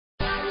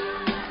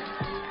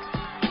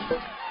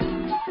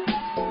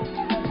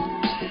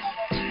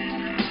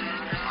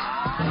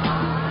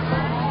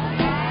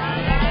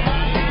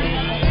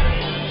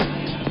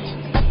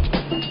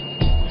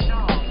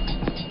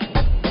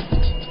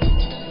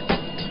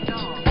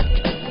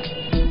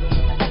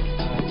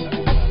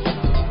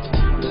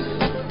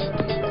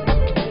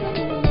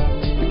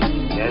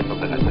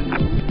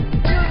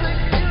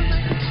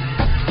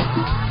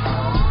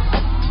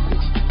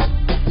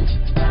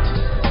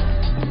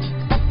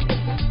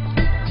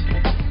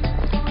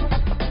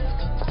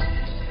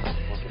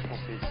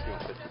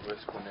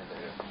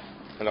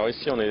Alors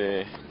ici on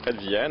est près de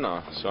Vienne,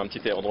 sur un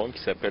petit aérodrome qui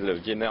s'appelle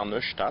Wiener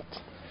Neustadt,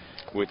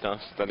 où est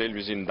installée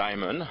l'usine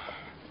Diamond,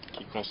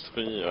 qui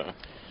construit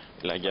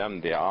la gamme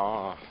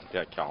DA,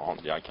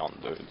 DA40,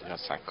 DA42,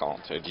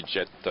 DA50, des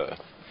jets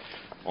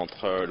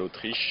entre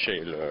l'Autriche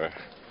et le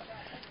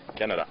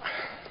Canada.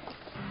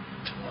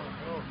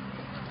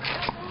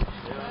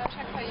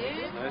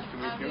 Nice to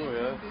meet you,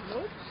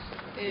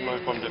 yeah.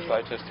 I'm from the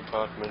flight test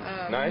department.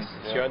 Nice.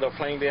 Yeah. You are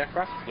flying the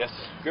aircraft? Yes.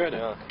 Good.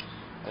 Yeah.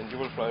 And you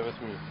will fly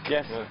with me?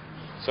 Yes. Yeah.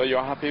 So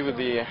you're happy with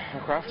the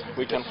aircraft?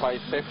 We can fly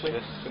it safely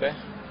today?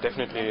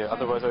 Definitely.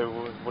 Otherwise I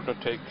would not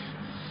take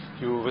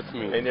you with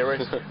me. Any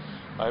risk?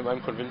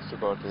 I'm convinced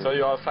about it. So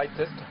you are a flight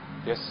test?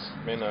 Yes.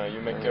 I mean, you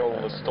make all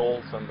the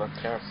stalls and that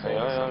kind of thing.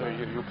 Yeah,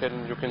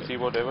 you can see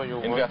whatever you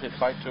want. Inverted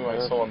flight too, I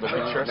saw on the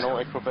pictures. No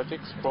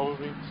acrobatics,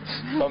 probably.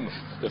 Some.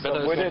 The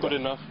weather is not good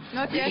enough.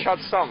 Not We yet. shot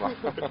some.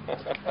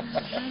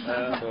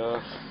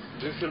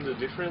 Do you feel the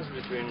difference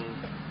between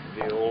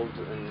the old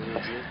and new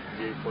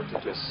V42?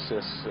 Yes.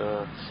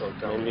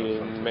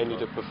 Mainly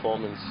the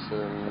performance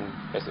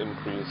has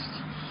increased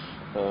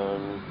a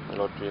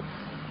lot. We have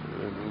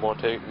more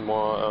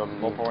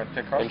power and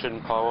takeoff?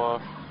 engine power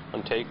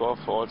on takeoff,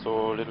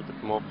 also a little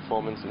bit more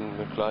performance in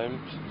the climb.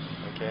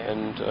 Okay.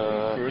 And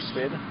cruise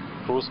speed?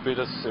 Cruise speed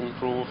is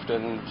improved,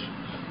 and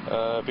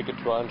big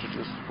advantage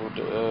is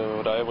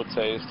what I would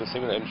say is the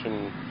single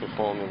engine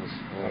performance.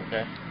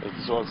 Okay.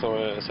 It's also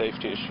a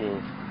safety issue.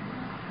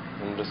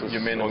 And this is You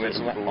mean also with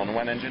improved. on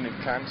one engine it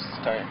climbs?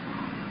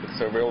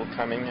 It's a real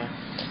climbing?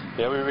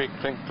 Yeah, we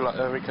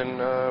can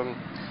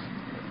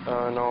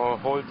now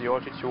hold the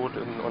altitude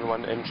on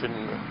one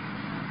engine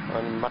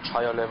on a much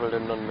higher level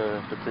than on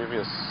the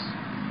previous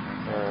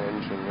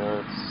engine.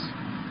 It's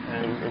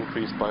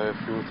increased by a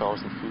few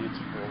thousand feet.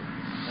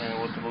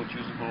 What about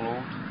usable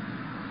load?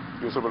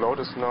 Usable load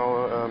is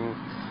now,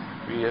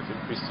 we have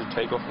increased the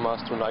takeoff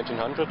mass to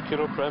 1900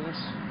 kilograms.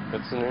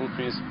 That's an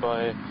increase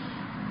by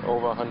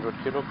over 100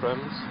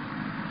 kilograms.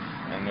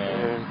 And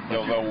the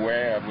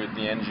overwear with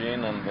the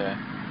engine and the...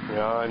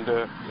 Yeah, and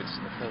it's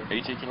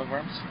 80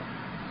 kilograms?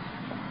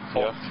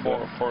 Yeah.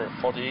 For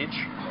 40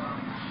 each?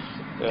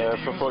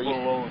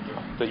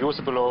 The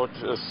usable load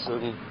is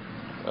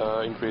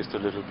increased a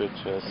little bit,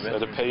 yes.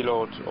 The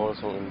payload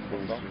also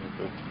increased a little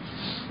bit.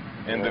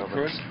 And the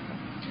cruise?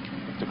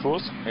 The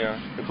cruise? Yeah.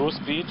 The cruise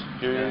speed?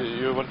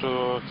 You want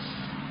to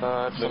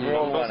have the some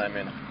real numbers? one, I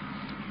mean.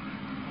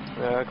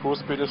 Cruise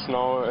speed is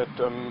now at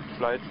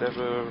flight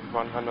level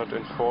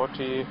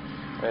 140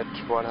 at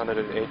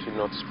 180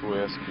 knots to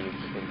airspeed.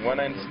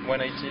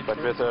 180? But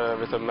with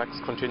a max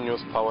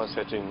continuous power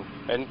setting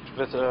and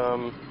with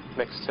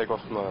max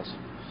takeoff mass.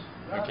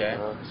 Okay.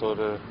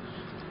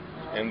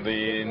 And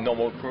the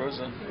normal cruise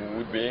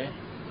would be?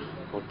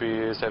 Would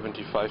be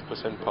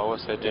 75% power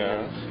setting.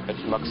 Yeah. At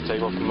max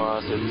takeoff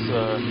mass it's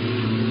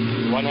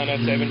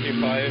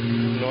 175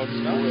 knots to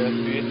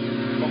airspeed.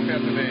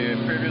 Compared to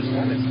the previous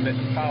one, it's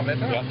far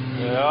better?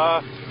 Yeah.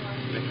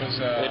 Because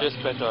it is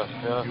better.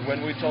 Yeah.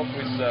 When we talk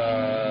with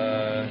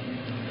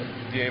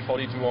the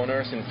A42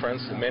 owners in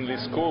France, mainly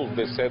schools,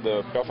 they said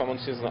the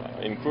performances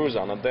in cruise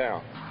are not there.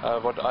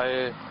 What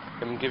I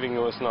am giving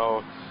you is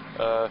now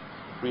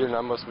real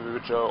numbers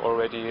which are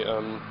already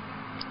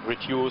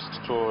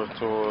reduced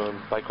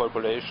by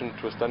calculation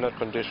to standard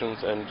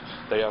conditions, and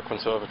they are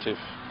conservative.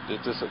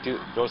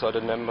 Those are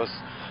the numbers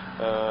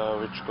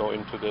which go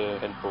into the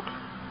handbook.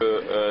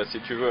 Si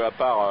tu veux, à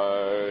part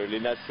les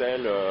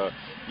nacelles,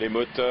 les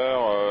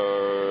moteurs,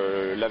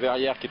 la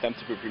verrière qui est un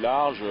petit peu plus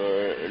large,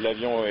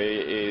 l'avion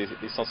est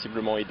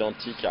sensiblement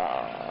identique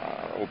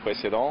au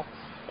précédent,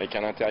 avec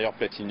un intérieur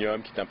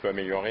platinium qui est un peu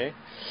amélioré.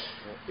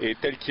 Et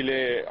tel qu'il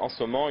est en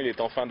ce moment, il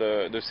est en fin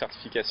de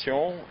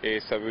certification,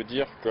 et ça veut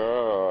dire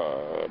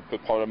que peu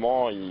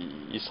probablement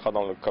il sera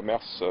dans le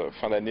commerce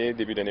fin d'année,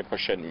 début d'année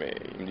prochaine. Mais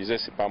il me disait,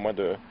 c'est pas à moi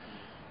de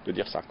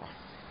dire ça, quoi.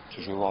 Ce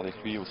que je veux voir avec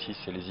lui aussi,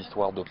 c'est les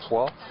histoires de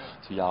poids.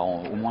 Il y a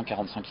au moins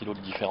 45 kg de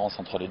différence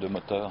entre les deux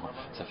moteurs.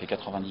 Ça fait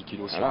 90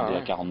 kg sur un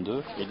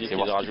DA42. Il dit qu'il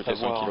a rajouté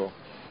 100 kg.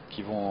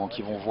 Qui vont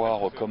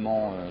voir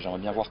comment, j'aimerais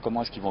bien voir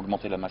comment est-ce qu'ils vont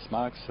augmenter la masse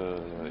max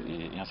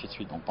et ainsi de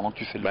suite. Donc pendant que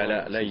tu fais le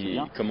vol,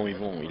 comment ils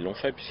l'ont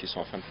fait puisqu'ils sont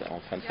en fin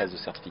de phase de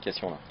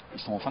certification là. Ils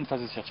sont en fin de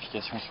phase de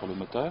certification sur le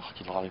moteur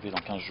qui devra arriver dans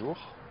 15 jours,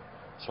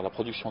 sur la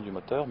production du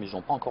moteur, mais ils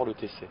n'ont pas encore le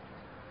TC.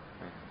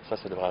 Ça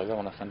devrait arriver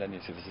avant la fin de l'année.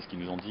 C'est ce qu'ils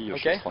nous ont dit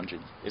chez Austro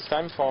Engine. It's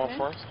time for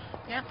us.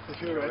 Yeah. If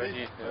you're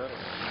ready.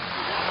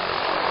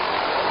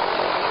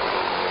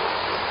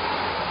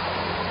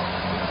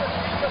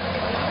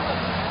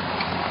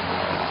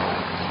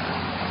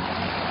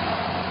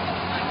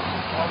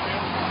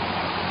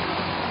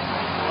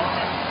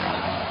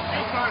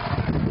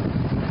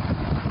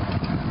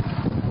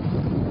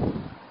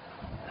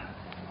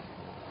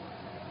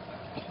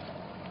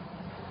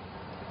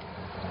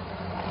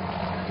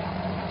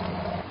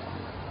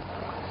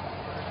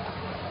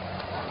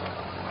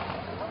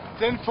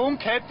 Den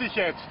Funk hätte ich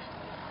jetzt.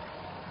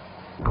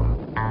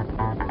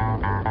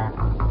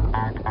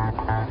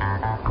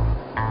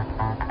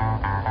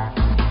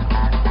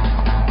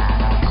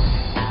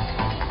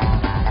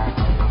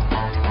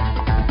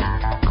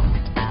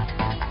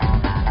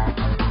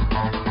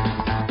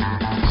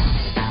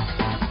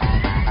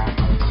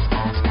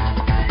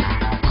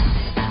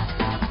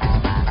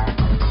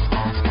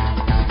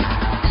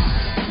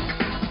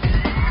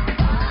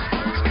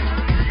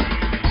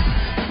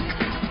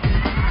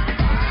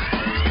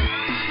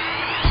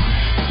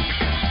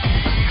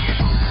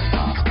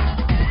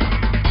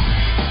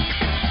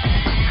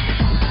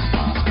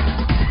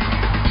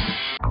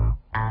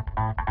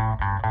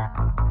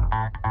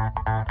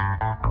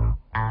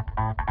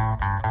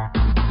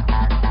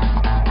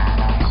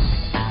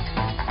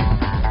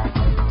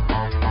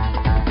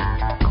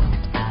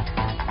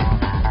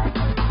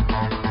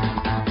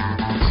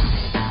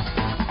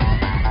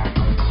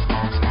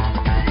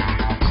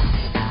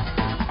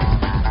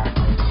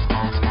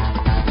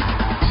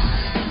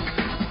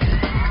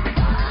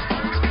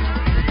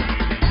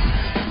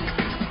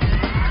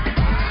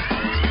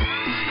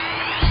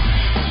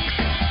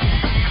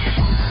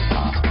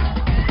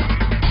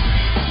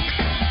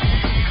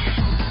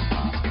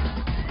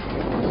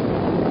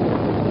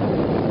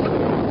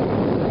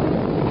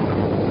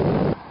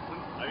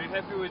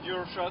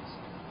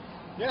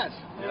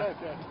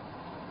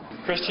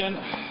 Christian,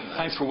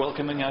 thanks for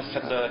welcoming us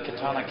at the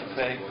Katana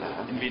Cafe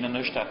in Wiener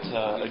Neustadt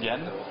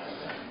again.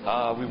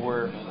 We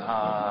were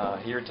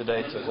here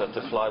today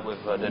to fly with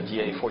the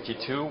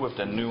DA42 with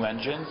the new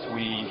engines.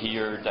 We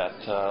hear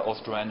that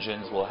Austro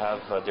Engines will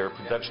have their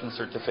production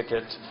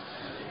certificate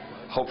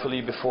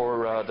hopefully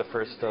before the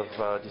 1st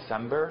of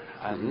December,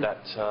 and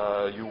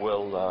that you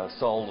will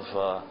solve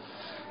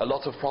a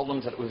lot of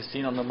problems that we've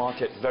seen on the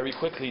market very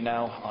quickly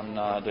now on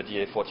the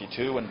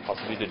DA42 and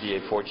possibly the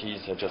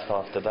DA40s just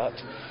after that.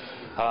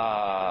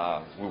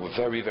 We were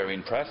very, very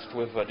impressed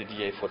with the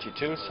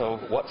DA42. So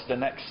what's the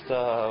next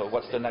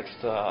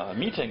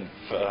meeting?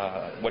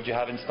 What do you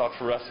have in stock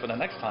for us for the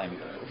next time?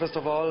 First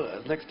of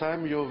all, next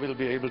time you will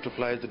be able to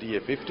fly the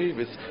DA50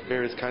 with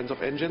various kinds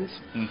of engines.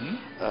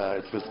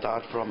 It will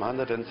start from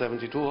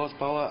 172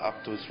 horsepower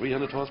up to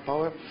 300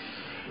 horsepower.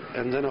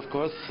 And then, of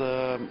course,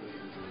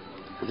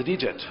 the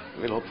D-Jet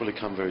will hopefully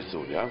come very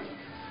soon, yeah?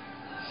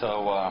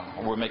 So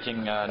we're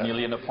making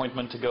nearly an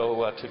appointment to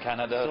go to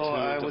Canada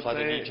to fly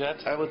the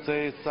D-Jet? I would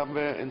say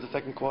somewhere in the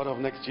second quarter of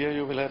next year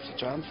you will have the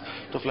chance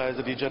to fly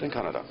the D-Jet in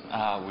Canada.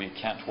 We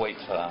can't wait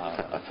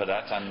for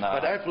that. And,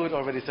 but I flew it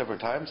already several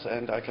times,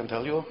 and I can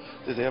tell you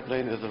this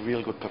airplane is a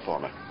real good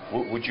performer.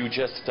 Would you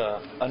just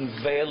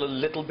unveil a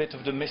little bit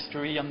of the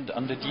mystery on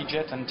the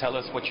D-Jet and tell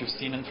us what you've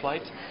seen in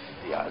flight?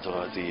 Yeah,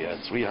 so the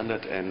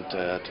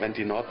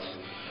 320 knots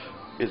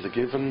is a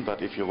given,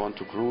 but if you want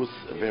to cruise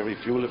very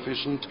fuel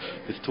efficient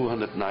with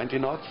 290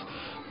 knots,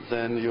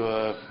 then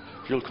your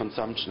fuel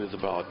consumption is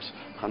about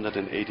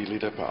 180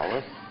 liters per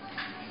hour,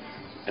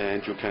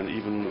 and you can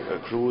even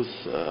cruise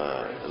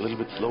a little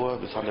bit slower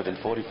with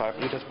 145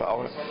 liters per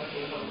hour.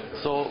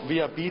 So we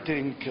are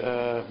beating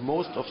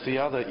most of the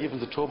other, even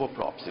the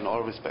turboprops in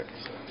all respects,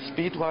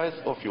 speed-wise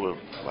or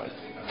fuel-wise.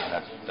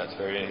 That's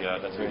very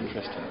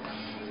interesting.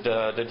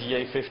 The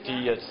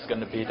DA50 is going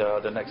to be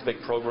the next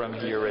big program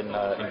here in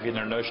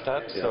Wiener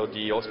Neustadt. Yeah. So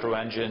the Austro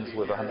engines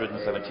with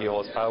 170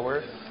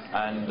 horsepower,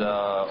 and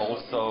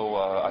also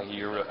I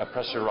hear a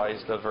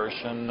pressurized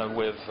version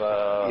with...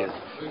 Yes,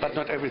 but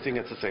not everything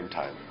at the same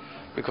time.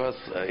 Because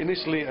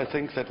initially I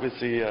think that with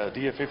the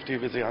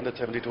DA50 with the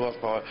 172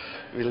 horsepower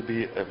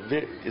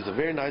is a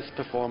very nice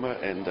performer,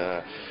 and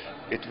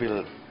it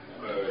will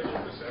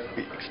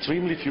be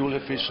extremely fuel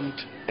efficient,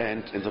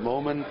 and in the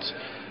moment,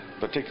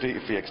 particularly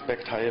if we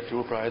expect higher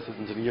fuel prices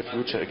in the near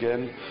future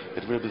again,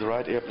 it will be the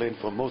right airplane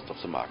for most of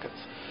the markets.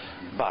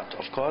 But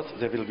of course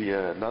there will be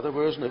another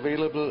version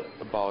available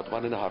about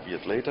 1.5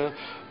 years later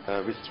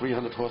with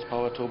 300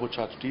 horsepower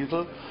turbocharged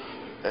diesel,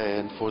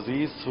 and for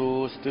these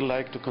who still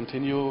like to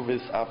continue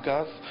with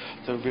avgas,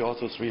 there will be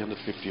also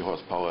 350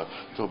 horsepower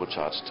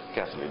turbocharged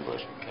gasoline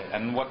version. Okay.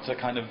 And what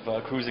kind of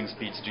cruising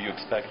speeds do you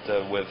expect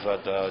with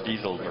the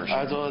diesel version?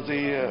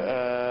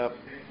 Also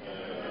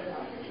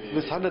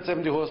with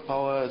 170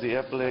 horsepower, the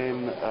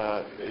airplane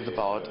is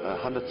about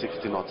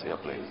 160 knots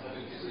airplane.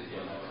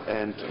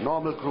 And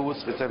normal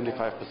cruise with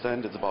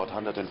 75% is about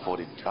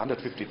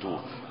 152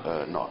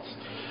 knots.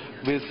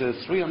 With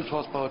 300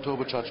 horsepower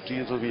turbocharged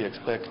diesel, we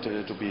expect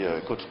to be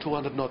a good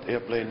 200 knot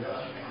airplane,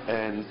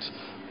 and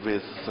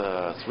with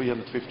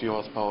 350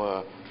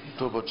 horsepower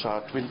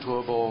turbocharged twin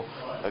turbo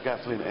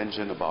gasoline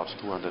engine, about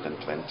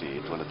 225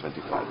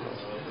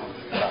 knots.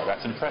 Wow,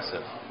 that's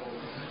impressive.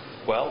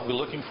 Well, we're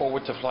looking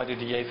forward to fly the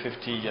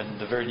DA50 in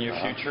the very near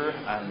future,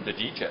 and the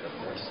D-Jet, of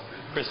course.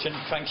 Christian,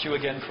 thank you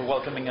again for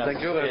welcoming us in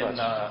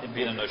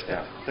Wiener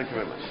Neustadt. Thank you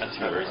very much. And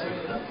see you very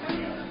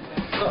soon.